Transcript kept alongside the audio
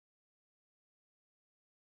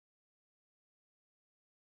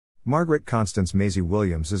Margaret Constance Maisie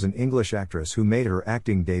Williams is an English actress who made her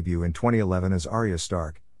acting debut in 2011 as Arya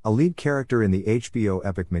Stark, a lead character in the HBO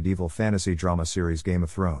epic medieval fantasy drama series Game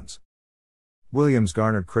of Thrones. Williams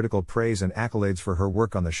garnered critical praise and accolades for her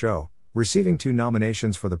work on the show, receiving 2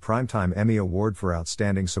 nominations for the Primetime Emmy Award for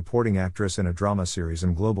Outstanding Supporting Actress in a Drama Series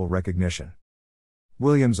and global recognition.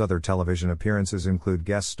 Williams' other television appearances include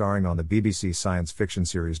guest starring on the BBC science fiction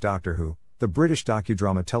series Doctor Who, the British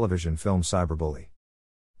docudrama television film Cyberbully,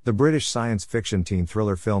 the British science fiction teen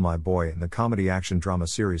thriller film I, Boy, and the comedy action drama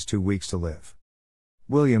series 2 Weeks to Live.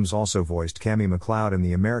 Williams also voiced Cammy MacLeod in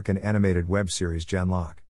the American animated web series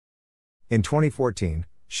Genlock. In 2014,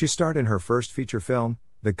 she starred in her first feature film,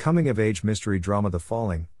 the coming-of-age mystery drama The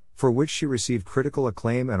Falling, for which she received critical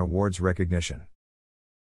acclaim and awards recognition.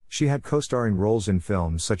 She had co-starring roles in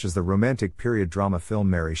films such as the romantic period drama film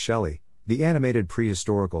Mary Shelley, the animated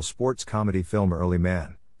prehistorical sports comedy film Early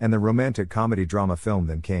Man, and the romantic comedy drama film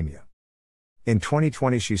Then Came You. In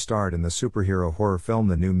 2020 she starred in the superhero horror film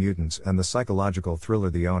The New Mutants and the psychological thriller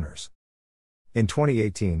The Owners. In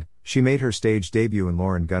 2018, she made her stage debut in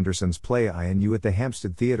Lauren Gunderson's play I and You at the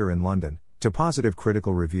Hampstead Theatre in London, to positive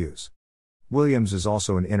critical reviews. Williams is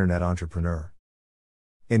also an internet entrepreneur.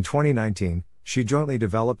 In 2019, she jointly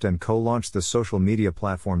developed and co-launched the social media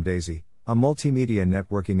platform Daisy, a multimedia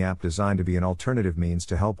networking app designed to be an alternative means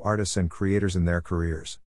to help artists and creators in their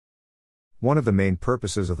careers. One of the main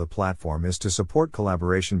purposes of the platform is to support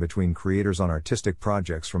collaboration between creators on artistic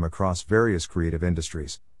projects from across various creative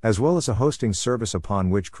industries, as well as a hosting service upon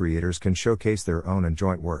which creators can showcase their own and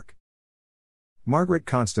joint work. Margaret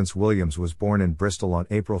Constance Williams was born in Bristol on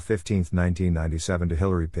April 15, 1997 to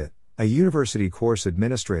Hilary Pitt, a university course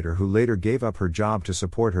administrator who later gave up her job to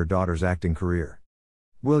support her daughter's acting career.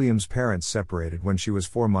 Williams' parents separated when she was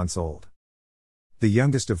 4 months old. The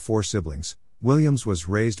youngest of 4 siblings, Williams was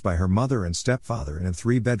raised by her mother and stepfather in a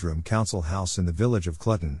 3-bedroom council house in the village of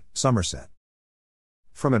Clutton, Somerset.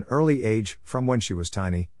 From an early age, from when she was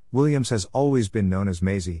tiny, Williams has always been known as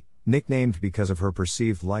Maisie, nicknamed because of her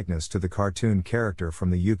perceived likeness to the cartoon character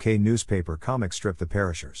from the UK newspaper comic strip The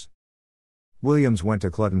Perishers. Williams went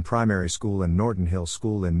to Clutton Primary School and Norton Hill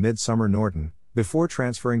School in Midsummer Norton, before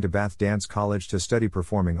transferring to Bath Dance College to study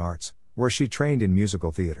performing arts, where she trained in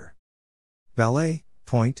musical theatre, ballet,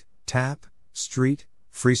 point, tap, street,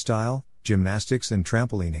 freestyle, gymnastics and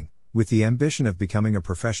trampolining, with the ambition of becoming a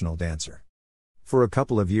professional dancer. For a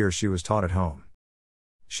couple of years she was taught at home.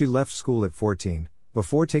 She left school at 14,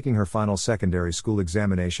 before taking her final secondary school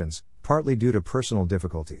examinations, partly due to personal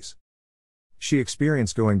difficulties. She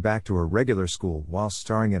experienced going back to her regular school whilst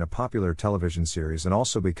starring in a popular television series and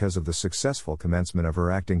also because of the successful commencement of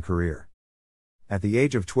her acting career. At the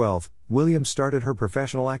age of 12, Williams started her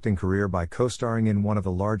professional acting career by co-starring in one of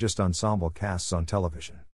the largest ensemble casts on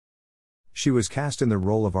television. She was cast in the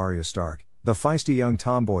role of Arya Stark, the feisty young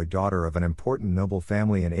tomboy daughter of an important noble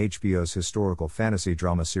family in HBO's historical fantasy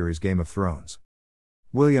drama series Game of Thrones.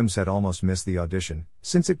 Williams had almost missed the audition,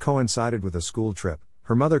 since it coincided with a school trip.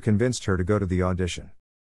 Her mother convinced her to go to the audition.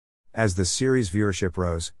 As the series' viewership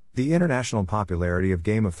rose, the international popularity of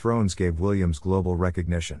Game of Thrones gave Williams global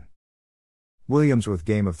recognition. Williams with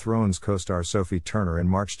Game of Thrones co-star Sophie Turner in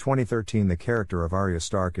March 2013. The character of Arya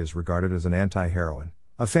Stark is regarded as an anti-heroine,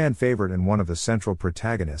 a fan favorite and one of the central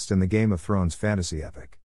protagonists in the Game of Thrones fantasy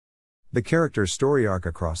epic. The character's story arc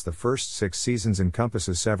across the first 6 seasons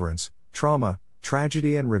encompasses severance, trauma,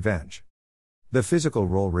 tragedy and revenge. The physical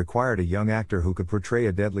role required a young actor who could portray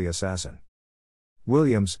a deadly assassin.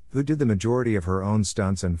 Williams, who did the majority of her own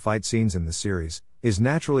stunts and fight scenes in the series, is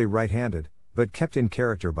naturally right-handed, but kept in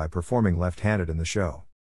character by performing left-handed in the show.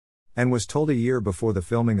 And was told a year before the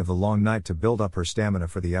filming of The Long Night to build up her stamina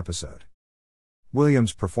for the episode.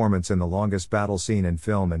 Williams' performance in the longest battle scene in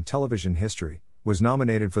film and television history was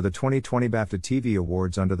nominated for the 2020 BAFTA TV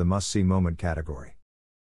Awards under the Must See Moment category.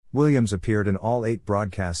 Williams appeared in all 8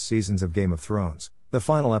 broadcast seasons of Game of Thrones, the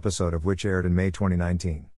final episode of which aired in May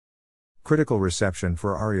 2019. Critical reception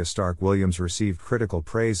for Arya Stark. Williams received critical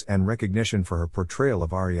praise and recognition for her portrayal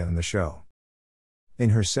of Arya in the show. In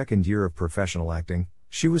her second year of professional acting,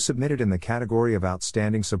 she was submitted in the category of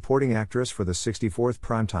Outstanding Supporting Actress for the 64th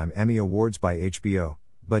Primetime Emmy Awards by HBO,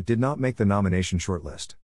 but did not make the nomination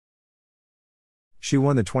shortlist. She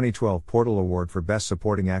won the 2012 Portal Award for Best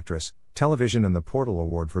Supporting Actress, Television and the Portal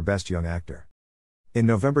Award for Best Young Actor. In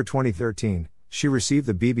November 2013, she received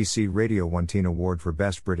the BBC Radio 1 Teen Award for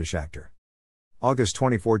Best British Actor. August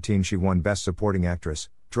 2014 she won Best Supporting Actress,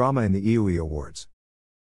 Drama in the EWE Awards.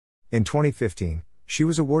 In 2015, she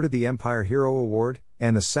was awarded the Empire Hero Award,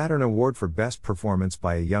 and the Saturn Award for Best Performance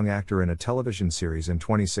by a Young Actor in a Television Series in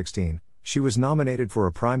 2016, She was nominated for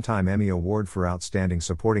a Primetime Emmy Award for Outstanding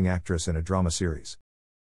Supporting Actress in a Drama Series.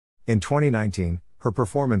 In 2019, her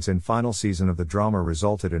performance in final season of the drama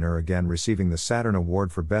resulted in her again receiving the Saturn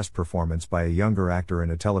Award for Best Performance by a Younger Actor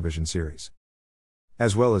in a Television Series,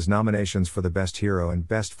 as well as nominations for the Best Hero and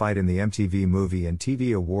Best Fight in the MTV Movie and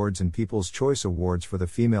TV Awards and People's Choice Awards for the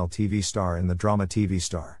Female TV Star and the Drama TV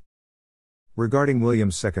Star. Regarding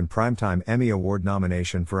Williams' second Primetime Emmy Award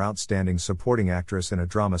nomination for Outstanding Supporting Actress in a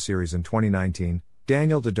Drama Series in 2019,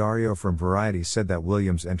 Daniel Daddario from Variety said that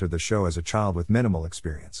Williams entered the show as a child with minimal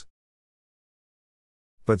experience,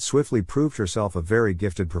 but swiftly proved herself a very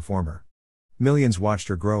gifted performer. Millions watched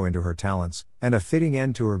her grow into her talents, and a fitting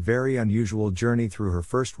end to her very unusual journey through her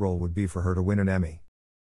first role would be for her to win an Emmy.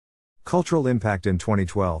 Cultural impact. In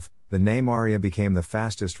 2012, the name Arya became the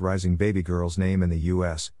fastest rising baby girl's name in the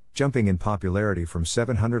US, jumping in popularity from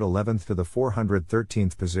 711th to the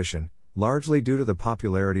 413th position, largely due to the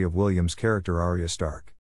popularity of Williams' character Arya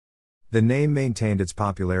Stark. The name maintained its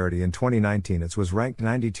popularity in 2019. It was ranked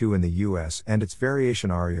 92 in the US and its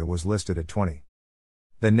variation Arya was listed at 20.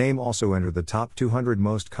 The name also entered the top 200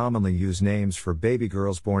 most commonly used names for baby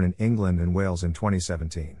girls born in England and Wales in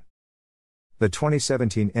 2017. The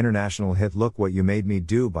 2017 international hit Look What You Made Me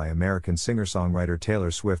Do by American singer-songwriter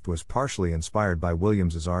Taylor Swift was partially inspired by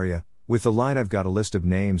Williams' Arya, with the line "I've got a list of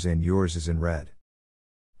names and yours is in red."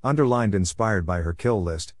 Underlined, inspired by her kill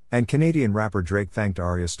list, and Canadian rapper Drake thanked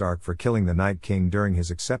Arya Stark for killing the Night King during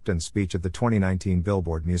his acceptance speech at the 2019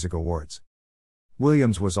 Billboard Music Awards.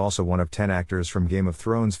 Williams was also one of 10 actors from Game of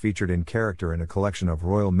Thrones featured in character in a collection of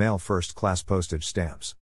Royal Mail first-class postage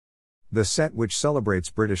stamps. The set, which celebrates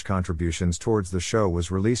British contributions towards the show,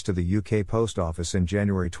 was released to the UK Post Office in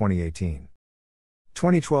January 2018.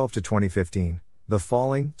 2012 to 2015, The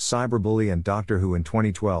Falling, Cyberbully and Doctor Who. In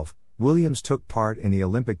 2012, Williams took part in the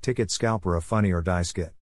Olympic ticket scalper, a Funny or Die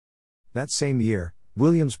skit. That same year,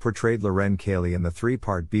 Williams portrayed Lorraine Cayley in the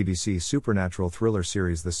three-part BBC supernatural thriller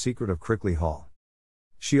series The Secret of Crickley Hall.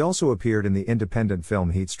 She also appeared in the independent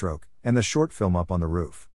film Heatstroke, and the short film Up on the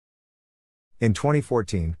Roof. In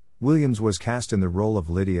 2014, Williams was cast in the role of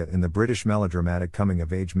Lydia in the British melodramatic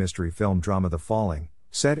coming-of-age mystery film drama The Falling,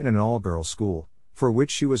 set in an all-girls school, for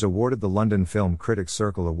which she was awarded the London Film Critics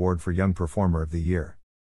Circle Award for Young Performer of the Year,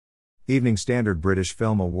 Evening Standard British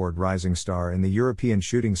Film Award Rising Star, and the European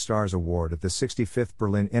Shooting Stars Award at the 65th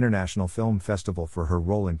Berlin International Film Festival for her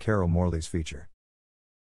role in Carol Morley's feature.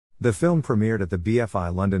 The film premiered at the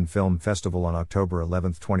BFI London Film Festival on October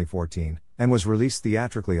 11, 2014, and was released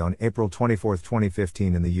theatrically on April 24,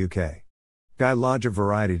 2015 in the UK. Guy Lodge of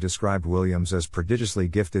Variety described Williams as prodigiously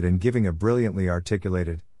gifted and giving a brilliantly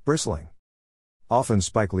articulated, bristling, often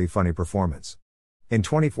spikily funny performance. In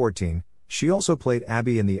 2014, she also played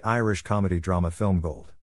Abby in the Irish comedy drama film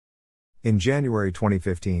Gold. In January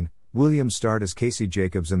 2015, Williams starred as Casey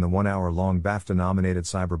Jacobs in the 1-hour-long BAFTA-nominated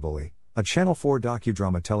Cyberbully, a Channel 4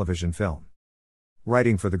 docudrama television film.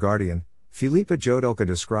 Writing for The Guardian, Philippa Jodelka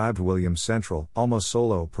described Williams' central, almost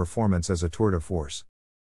solo, performance as a tour de force.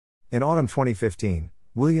 In autumn 2015,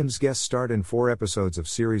 Williams guest starred in 4 episodes of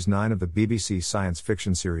Series 9 of the BBC science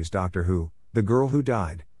fiction series Doctor Who, The Girl Who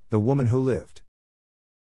Died, The Woman Who Lived,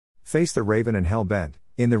 Face the Raven and Hell-Bent,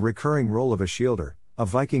 in the recurring role of a Shielder, a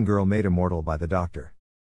Viking girl made immortal by the Doctor.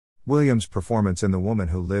 Williams' performance in The Woman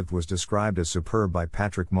Who Lived was described as superb by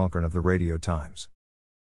Patrick Mulkern of the Radio Times.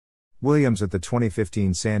 Williams at the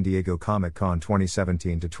 2015 San Diego Comic-Con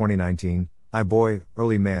 2017 to 2019, I Boy,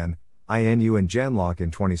 Early Man, INU and Genlock.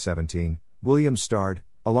 In 2017, Williams starred,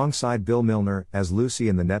 alongside Bill Milner, as Lucy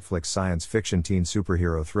in the Netflix science fiction teen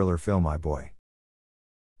superhero thriller film I Boy.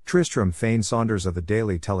 Tristram Fane Saunders of the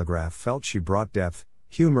Daily Telegraph felt she brought depth,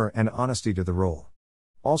 humor and honesty to the role.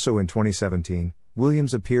 Also in 2017,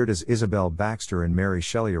 Williams appeared as Isabel Baxter in Mary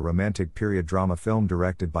Shelley, a romantic period drama film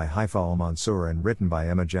directed by Haifa Al-Mansour and written by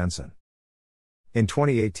Emma Jensen. In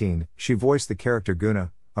 2018, she voiced the character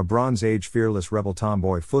Guna, a Bronze Age fearless rebel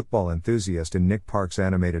tomboy football enthusiast in Nick Park's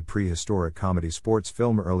animated prehistoric comedy sports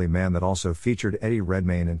film Early Man that also featured Eddie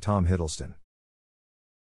Redmayne and Tom Hiddleston.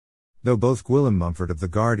 Though both Gwilym Mumford of The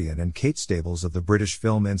Guardian and Kate Stables of the British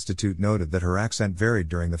Film Institute noted that her accent varied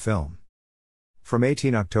during the film. From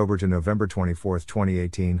 18 October to November 24,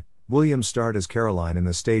 2018, Williams starred as Caroline in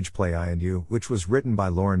the stage play INU, which was written by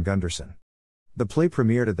Lauren Gunderson. The play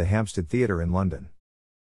premiered at the Hampstead Theatre in London.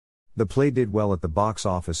 The play did well at the box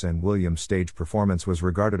office and Williams' stage performance was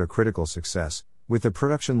regarded a critical success, with the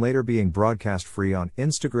production later being broadcast free on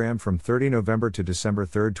Instagram from 30 November to December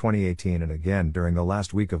 3, 2018 and again during the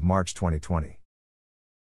last week of March 2020.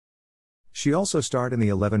 She also starred in the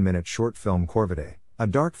 11-minute short film Corvidae, a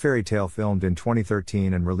dark fairy tale filmed in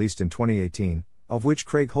 2013 and released in 2018, of which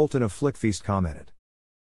Craig Holton of Flickfeast commented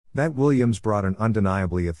that Williams brought an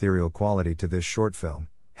undeniably ethereal quality to this short film,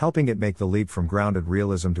 helping it make the leap from grounded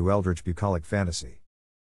realism to eldritch bucolic fantasy.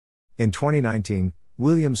 In 2019,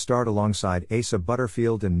 Williams starred alongside Asa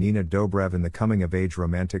Butterfield and Nina Dobrev in the coming-of-age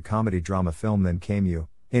romantic comedy drama film Then Came You,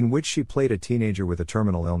 in which she played a teenager with a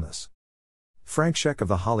terminal illness. Frank Scheck of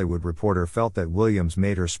The Hollywood Reporter felt that Williams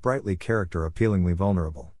made her sprightly character appealingly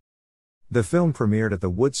vulnerable. The film premiered at the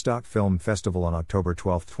Woodstock Film Festival on October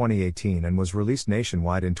 12, 2018 and was released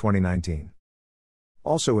nationwide in 2019.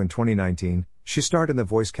 Also in 2019, she starred in the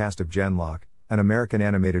voice cast of Genlock, an American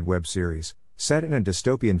animated web series, set in a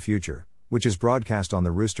dystopian future, which is broadcast on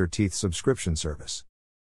the Rooster Teeth subscription service.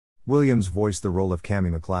 Williams voiced the role of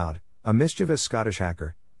Cammy MacLeod, a mischievous Scottish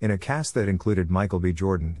hacker, in a cast that included Michael B.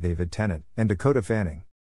 Jordan, David Tennant, and Dakota Fanning.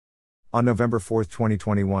 On November 4,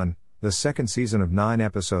 2021, the second season of 9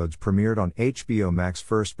 episodes premiered on HBO Max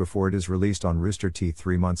first before it is released on Rooster Teeth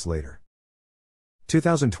 3 months later.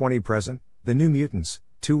 2020 present, The New Mutants,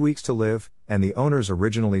 2 Weeks to Live, and The Owners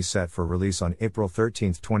originally set for release on April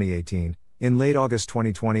 13, 2018. In late August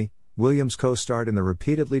 2020, Williams co-starred in the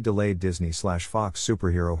repeatedly delayed Disney/Fox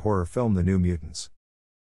superhero horror film The New Mutants.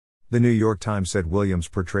 The New York Times said Williams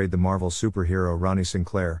portrayed the Marvel superhero Ronnie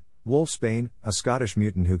Sinclair, Wolfsbane, a Scottish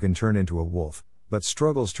mutant who can turn into a wolf, but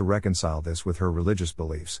struggles to reconcile this with her religious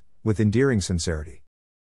beliefs, with endearing sincerity.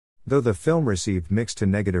 Though the film received mixed to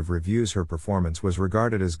negative reviews, her performance was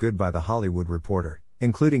regarded as good by The Hollywood Reporter,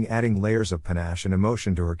 including adding layers of panache and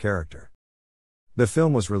emotion to her character. The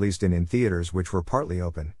film was released in theaters which were partly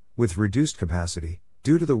open, with reduced capacity,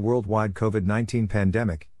 due to the worldwide COVID-19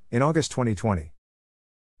 pandemic, in August 2020.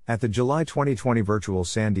 At the July 2020 virtual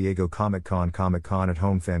San Diego Comic-Con at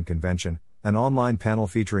Home Fan Convention, an online panel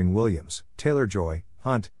featuring Williams, Taylor-Joy,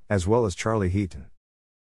 Hunt, as well as Charlie Heaton,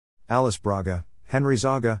 Alice Braga, Henry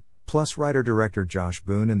Zaga, plus writer-director Josh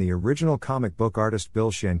Boone and the original comic book artist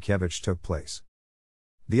Bill Sienkiewicz took place.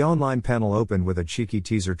 The online panel opened with a cheeky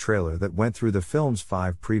teaser trailer that went through the film's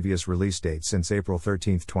 5 previous release dates since April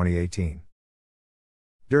 13, 2018.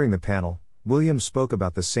 During the panel, Williams spoke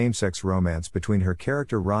about the same-sex romance between her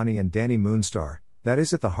character Ronnie and Danny Moonstar, that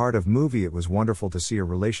is at the heart of movie. It was wonderful to see a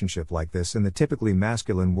relationship like this in the typically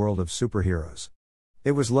masculine world of superheroes.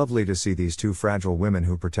 It was lovely to see these two fragile women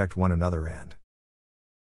who protect one another and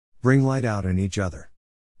bring light out in each other.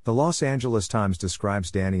 The Los Angeles Times describes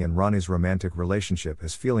Danny and Ronnie's romantic relationship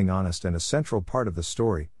as feeling honest and a central part of the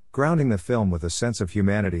story, grounding the film with a sense of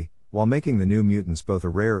humanity, while making The New Mutants both a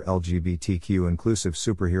rare LGBTQ-inclusive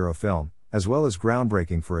superhero film, as well as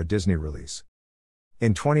groundbreaking for a Disney release.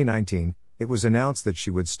 In 2019, it was announced that she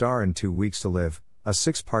would star in 2 Weeks to Live, a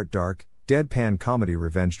 6-part dark, deadpan comedy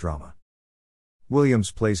revenge drama.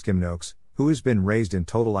 Williams plays Kim Noakes, who has been raised in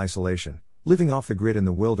total isolation, living off the grid in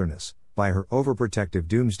the wilderness, by her overprotective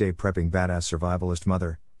doomsday prepping badass survivalist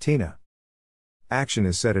mother, Tina. Action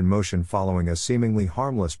is set in motion following a seemingly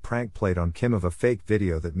harmless prank played on Kim of a fake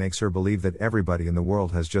video that makes her believe that everybody in the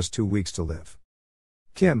world has just 2 weeks to live.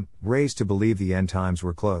 Kim, raised to believe the end times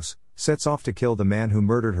were close, sets off to kill the man who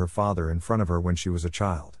murdered her father in front of her when she was a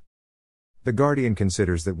child. The Guardian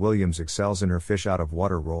considers that Williams excels in her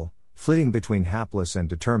fish-out-of-water role, flitting between hapless and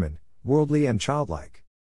determined, worldly and childlike.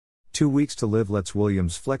 2 Weeks to Live lets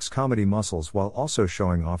Williams flex comedy muscles while also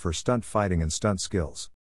showing off her stunt fighting and stunt skills.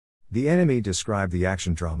 The Enemy described the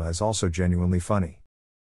action drama as also genuinely funny.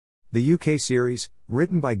 The UK series,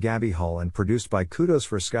 written by Gabby Hull and produced by Kudos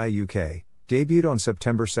for Sky UK, debuted on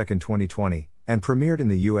September 2, 2020, and premiered in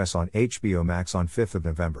the US on HBO Max on 5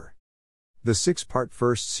 November. The 6-part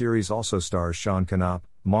first series also stars Sean Canop,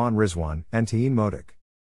 Mon Rizwan, and Taheen Modak.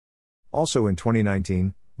 Also in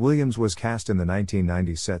 2019, Williams was cast in the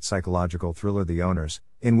 1990s set psychological thriller The Owners,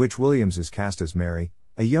 in which Williams is cast as Mary,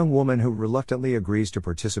 a young woman who reluctantly agrees to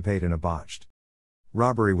participate in a botched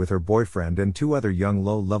robbery with her boyfriend and 2 other young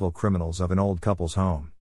low-level criminals of an old couple's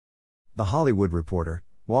home. The Hollywood Reporter,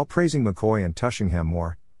 while praising McCoy and Tushingham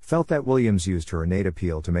more, felt that Williams used her innate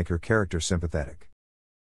appeal to make her character sympathetic.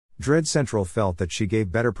 Dread Central felt that she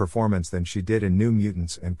gave better performance than she did in New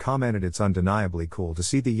Mutants and commented it's undeniably cool to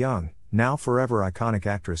see the young, now forever iconic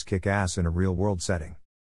actress kick ass in a real-world setting.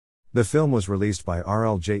 The film was released by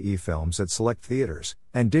RLJE Films at select theaters,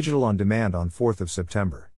 and digital on demand on 4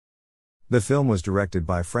 September. The film was directed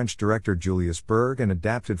by French director Julius Berg and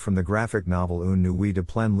adapted from the graphic novel Une Nuit de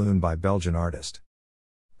Pleine Lune by Belgian artist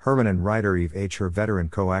Herman and writer Yves H. Her veteran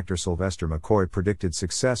co-actor Sylvester McCoy predicted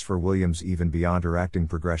success for Williams even beyond her acting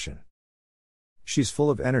progression. She's full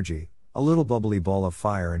of energy, a little bubbly ball of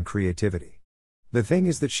fire and creativity. The thing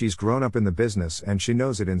is that she's grown up in the business and she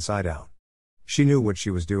knows it inside out. She knew what she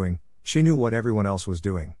was doing, she knew what everyone else was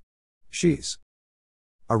doing. She's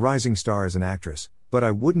A rising star as an actress, but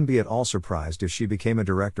I wouldn't be at all surprised if she became a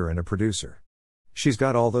director and a producer. She's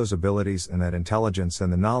got all those abilities and that intelligence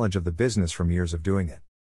and the knowledge of the business from years of doing it.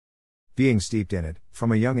 Being steeped in it,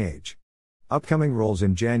 from a young age. Upcoming roles.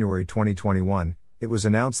 In January 2021, it was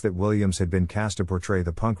announced that Williams had been cast to portray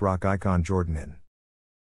the punk rock icon Jordan in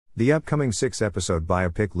the upcoming 6-episode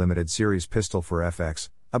biopic limited series Pistol for FX,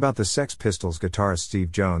 about the Sex Pistols guitarist Steve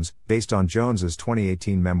Jones, based on Jones's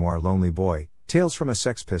 2018 memoir Lonely Boy, Tales from a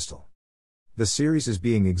Sex Pistol. The series is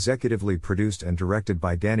being executively produced and directed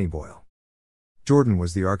by Danny Boyle. Jordan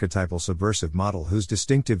was the archetypal subversive model whose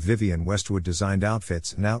distinctive Vivienne Westwood designed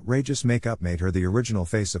outfits and outrageous makeup made her the original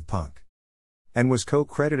face of punk, and was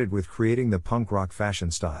co-credited with creating the punk rock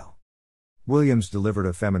fashion style. Williams delivered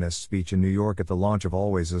a feminist speech in New York at the launch of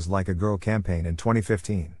Always Is Like a Girl campaign in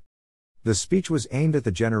 2015. The speech was aimed at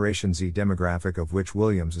the Generation Z demographic of which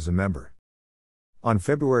Williams is a member. On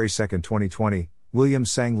February 2, 2020,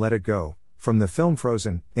 Williams sang Let It Go, from the film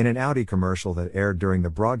Frozen, in an Audi commercial that aired during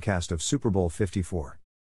the broadcast of Super Bowl 54.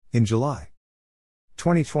 In July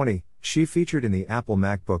 2020, she featured in the Apple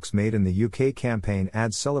MacBooks Made in the UK campaign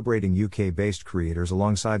ads celebrating UK-based creators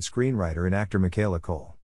alongside screenwriter and actor Michaela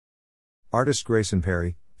Cole. Artist Grayson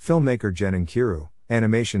Perry, filmmaker Jen Nkiru,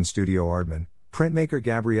 animation studio Aardman, printmaker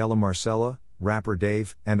Gabriella Marcella, rapper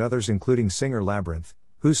Dave, and others including singer Labyrinth,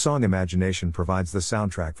 whose song Imagination provides the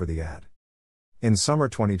soundtrack for the ad. In summer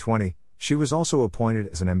 2020, she was also appointed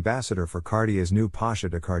as an ambassador for Cartier's new Pasha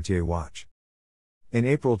de Cartier watch. In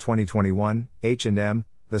April 2021, H&M,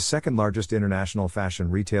 the second largest international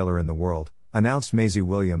fashion retailer in the world, announced Maisie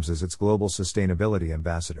Williams as its global sustainability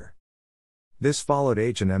ambassador. This followed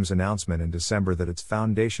H&M's announcement in December that its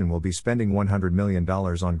foundation will be spending $100 million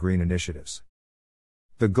on green initiatives.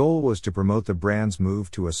 The goal was to promote the brand's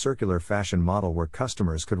move to a circular fashion model where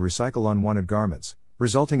customers could recycle unwanted garments,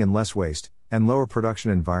 resulting in less waste and lower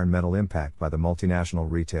production environmental impact by the multinational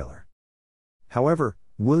retailer. However,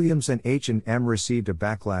 Williams and H&M received a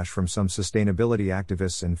backlash from some sustainability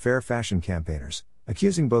activists and fair fashion campaigners,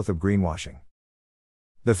 accusing both of greenwashing.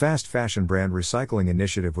 The fast fashion brand recycling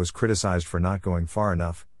initiative was criticized for not going far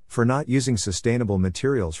enough, for not using sustainable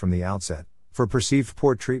materials from the outset, for perceived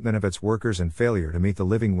poor treatment of its workers and failure to meet the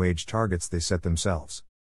living wage targets they set themselves.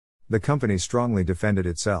 The company strongly defended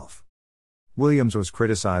itself. Williams was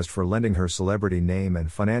criticized for lending her celebrity name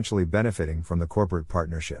and financially benefiting from the corporate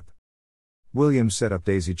partnership. Williams set up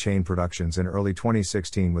Daisy Chain Productions in early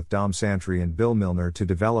 2016 with Dom Santry and Bill Milner to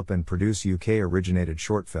develop and produce UK-originated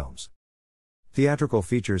short films, theatrical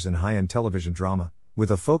features and high-end television drama,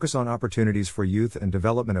 with a focus on opportunities for youth and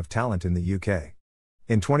development of talent in the UK.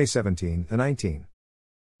 In 2017, the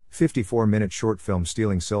 54-minute short film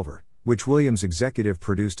Stealing Silver, which Williams executive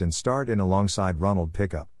produced and starred in alongside Ronald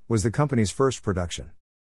Pickup, was the company's first production.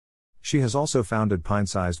 She has also founded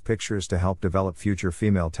Pint-Sized Pictures to help develop future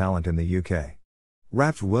female talent in the UK.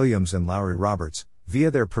 Wrapped Williams and Lowry Roberts,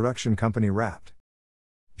 via their production company Wrapped,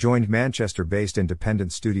 joined Manchester-based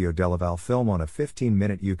independent studio Delaval Film on a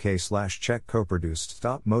 15-minute UK/Czech co-produced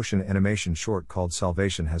stop-motion animation short called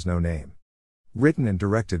Salvation Has No Name. Written and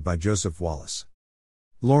directed by Joseph Wallace.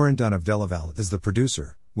 Lauren Dunn of Delaval is the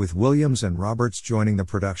producer, with Williams and Roberts joining the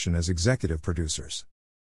production as executive producers.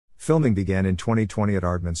 Filming began in 2020 at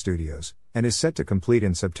Aardman Studios, and is set to complete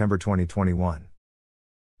in September 2021.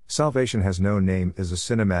 Salvation Has No Name is a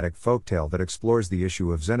cinematic folktale that explores the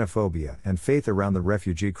issue of xenophobia and faith around the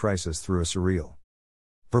refugee crisis through a surreal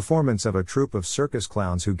performance of a troupe of circus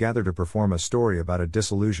clowns who gather to perform a story about a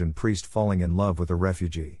disillusioned priest falling in love with a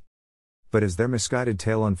refugee. But as their misguided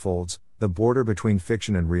tale unfolds, the border between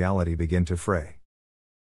fiction and reality begin to fray.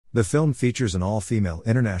 The film features an all-female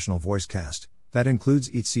international voice cast that includes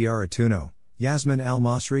Itziara Tuno, Yasmin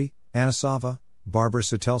Al-Masri, Anna Sava, Barbara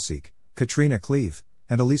Satelsik, Katrina Cleve,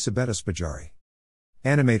 and Elisabetta Spajari.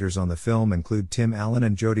 Animators on the film include Tim Allen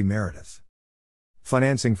and Jody Meredith.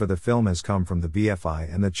 Financing for the film has come from the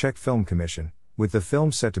BFI and the Czech Film Commission, with the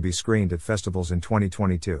film set to be screened at festivals in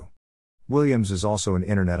 2022. Williams is also an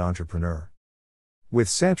internet entrepreneur. With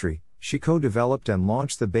Santry, she co-developed and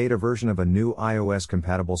launched the beta version of a new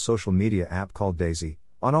iOS-compatible social media app called Daisy,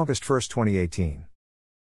 on August 1, 2018.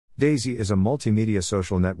 Daisy is a multimedia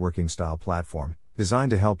social networking-style platform,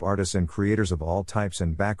 designed to help artists and creators of all types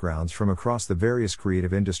and backgrounds from across the various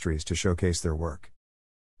creative industries to showcase their work,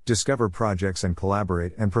 discover projects and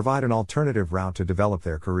collaborate and provide an alternative route to develop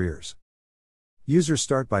their careers. Users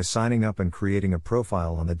start by signing up and creating a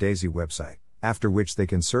profile on the Daisy website, after which they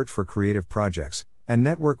can search for creative projects, and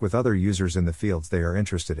network with other users in the fields they are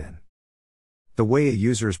interested in. The way a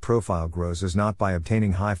user's profile grows is not by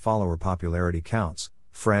obtaining high follower popularity counts,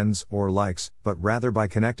 friends, or likes, but rather by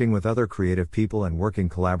connecting with other creative people and working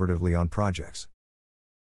collaboratively on projects.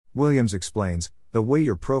 Williams explains, the way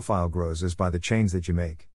your profile grows is by the chains that you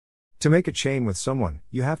make. To make a chain with someone,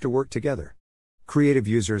 you have to work together. Creative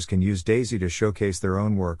users can use Daisy to showcase their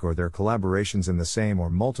own work or their collaborations in the same or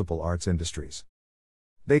multiple arts industries.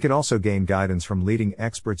 They can also gain guidance from leading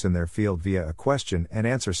experts in their field via a question and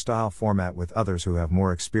answer style format with others who have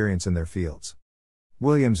more experience in their fields.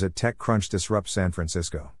 Williams at TechCrunch Disrupt San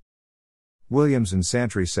Francisco. Williams and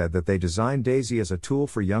Santry said that they designed Daisy as a tool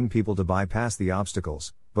for young people to bypass the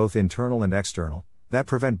obstacles, both internal and external, that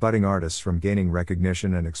prevent budding artists from gaining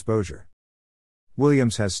recognition and exposure.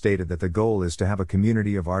 Williams has stated that the goal is to have a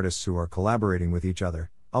community of artists who are collaborating with each other,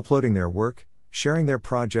 uploading their work, sharing their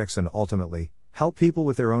projects, and ultimately, help people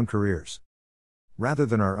with their own careers, rather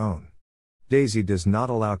than our own. Daisy does not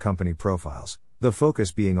allow company profiles, the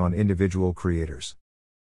focus being on individual creators.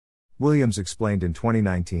 Williams explained in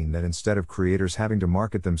 2019 that instead of creators having to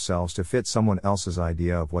market themselves to fit someone else's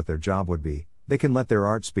idea of what their job would be, they can let their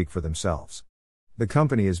art speak for themselves. The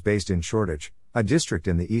company is based in Shoreditch, a district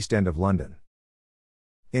in the East End of London.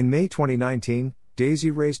 In May 2019, Daisy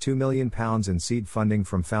raised £2 million in seed funding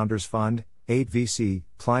from Founders Fund, 8VC,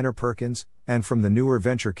 Kleiner Perkins, and from the newer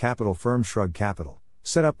venture capital firm Shrug Capital,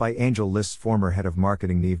 set up by AngelList's former head of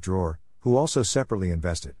marketing Neve Dror, who also separately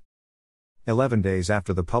invested. 11 days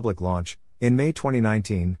after the public launch, in May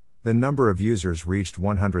 2019, the number of users reached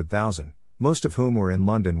 100,000, most of whom were in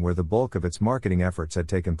London where the bulk of its marketing efforts had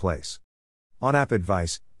taken place. On app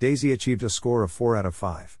advice, Daisy achieved a score of 4 out of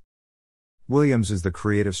 5. Williams is the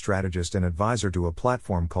creative strategist and advisor to a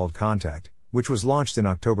platform called Contact, which was launched in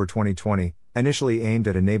October 2020, initially aimed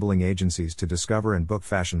at enabling agencies to discover and book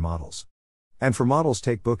fashion models. And for models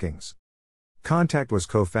take bookings. Contact was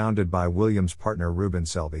co-founded by Williams' partner Ruben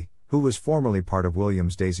Selby, who was formerly part of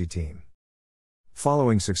Williams' Daisy team.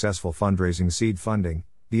 Following successful fundraising seed funding,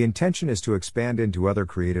 the intention is to expand into other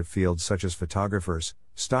creative fields such as photographers,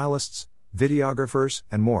 stylists, videographers,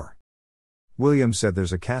 and more. Williams said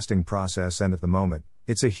there's a casting process and at the moment,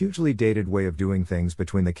 it's a hugely dated way of doing things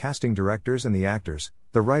between the casting directors and the actors,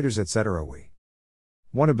 the writers, etc. We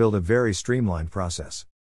want to build a very streamlined process.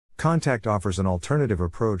 Contact offers an alternative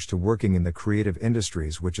approach to working in the creative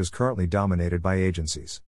industries which is currently dominated by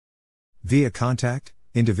agencies. Via Contact,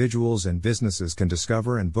 individuals and businesses can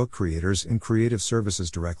discover and book creators in creative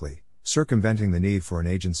services directly, circumventing the need for an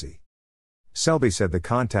agency. Selby said the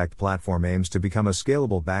Contact platform aims to become a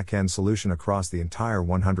scalable back-end solution across the entire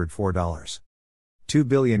 $104.2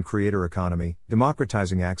 billion creator economy,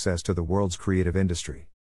 democratizing access to the world's creative industry.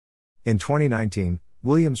 In 2019,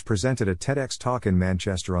 Williams presented a TEDx talk in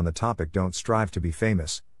Manchester on the topic "Don't strive to be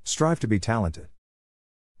famous, strive to be talented."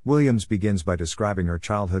 Williams begins by describing her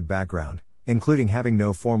childhood background, including having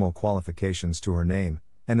no formal qualifications to her name,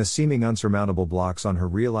 and the seeming unsurmountable blocks on her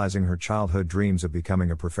realizing her childhood dreams of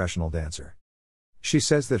becoming a professional dancer. She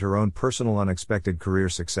says that her own personal unexpected career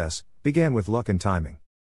success began with luck and timing.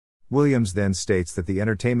 Williams then states that the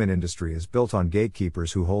entertainment industry is built on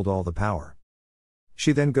gatekeepers who hold all the power.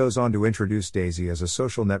 She then goes on to introduce Daisy as a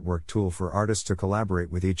social network tool for artists to collaborate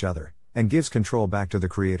with each other, and gives control back to the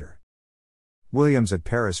creator. Williams at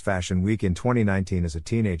Paris Fashion Week in 2019. As a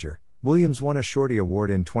teenager, Williams won a Shorty Award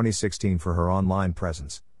in 2016 for her online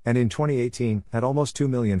presence, and in 2018, had almost 2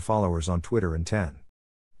 million followers on Twitter and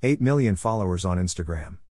 10.8 million followers on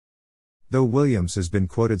Instagram. Though Williams has been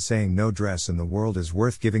quoted saying no dress in the world is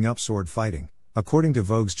worth giving up sword fighting, according to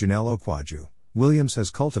Vogue's Janelle Okwaju, Williams has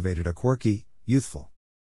cultivated a quirky, youthful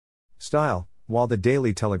style, while the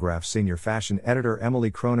Daily Telegraph's senior fashion editor Emily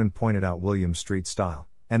Cronin pointed out Williams' street style,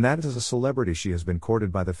 and that as a celebrity she has been courted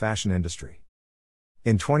by the fashion industry.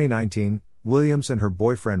 In 2019, Williams and her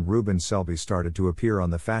boyfriend Ruben Selby started to appear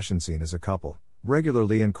on the fashion scene as a couple,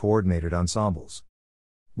 regularly in coordinated ensembles.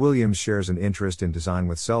 Williams shares an interest in design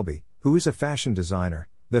with Selby, who is a fashion designer,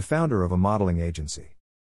 the founder of a modeling agency,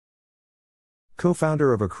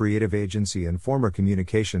 co-founder of a creative agency and former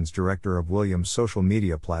communications director of Williams' social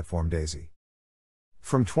media platform Daisy.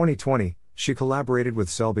 From 2020, she collaborated with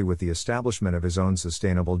Selby with the establishment of his own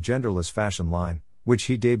sustainable genderless fashion line, which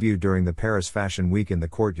he debuted during the Paris Fashion Week in the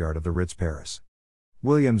courtyard of the Ritz Paris.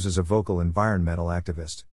 Williams is a vocal environmental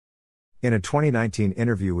activist. In a 2019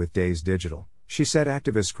 interview with Days Digital, she said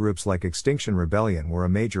activist groups like Extinction Rebellion were a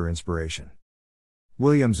major inspiration.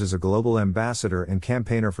 Williams is a global ambassador and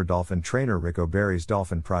campaigner for dolphin trainer Rick O'Barry's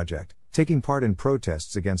Dolphin Project, taking part in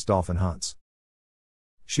protests against dolphin hunts.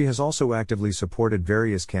 She has also actively supported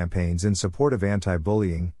various campaigns in support of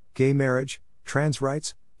anti-bullying, gay marriage, trans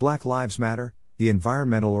rights, Black Lives Matter, the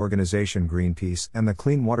environmental organization Greenpeace, and the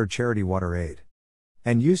clean water charity WaterAid.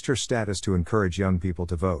 and used her status to encourage young people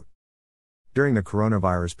to vote. During the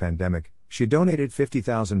coronavirus pandemic, she donated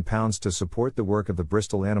 £50,000 to support the work of the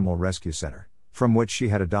Bristol Animal Rescue Centre, from which she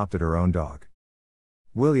had adopted her own dog.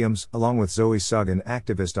 Williams, along with Zoe Sugg and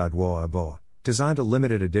activist Adwoa Aboa, designed a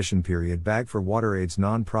limited edition period bag for WaterAid's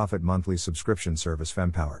non-profit monthly subscription service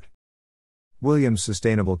FemPowered. Williams'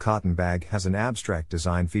 sustainable cotton bag has an abstract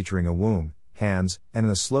design featuring a womb, hands, and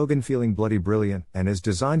the slogan "Feeling Bloody Brilliant," and is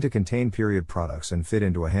designed to contain period products and fit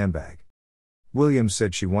into a handbag. Williams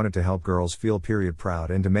said she wanted to help girls feel period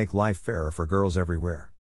proud and to make life fairer for girls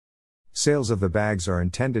everywhere. Sales of the bags are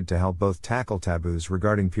intended to help both tackle taboos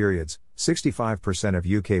regarding periods. 65% of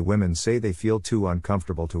UK women say they feel too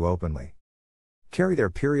uncomfortable to openly carry their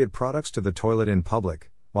period products to the toilet in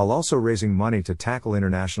public, while also raising money to tackle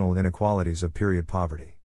international inequalities of period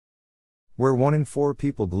poverty. Where 1 in 4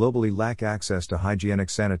 people globally lack access to hygienic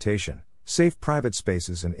sanitation, safe private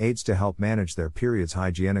spaces and aids to help manage their periods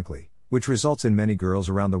hygienically, which results in many girls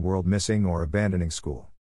around the world missing or abandoning school.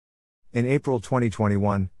 In April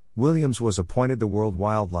 2021, Williams was appointed the World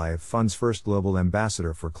Wildlife Fund's first global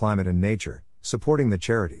ambassador for climate and nature, supporting the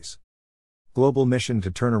charity's global mission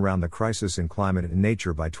to turn around the crisis in climate and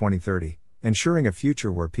nature by 2030, ensuring a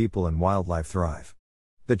future where people and wildlife thrive.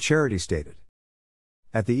 The charity stated.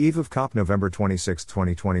 At the eve of COP November 26,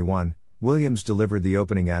 2021, Williams delivered the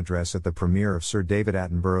opening address at the premiere of Sir David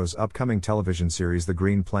Attenborough's upcoming television series The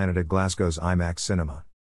Green Planet at Glasgow's IMAX Cinema.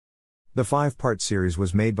 The 5-part series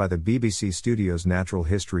was made by the BBC Studios Natural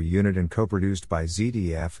History Unit and co-produced by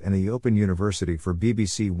ZDF and the Open University for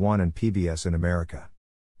BBC One and PBS in America.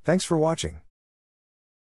 Thanks for watching.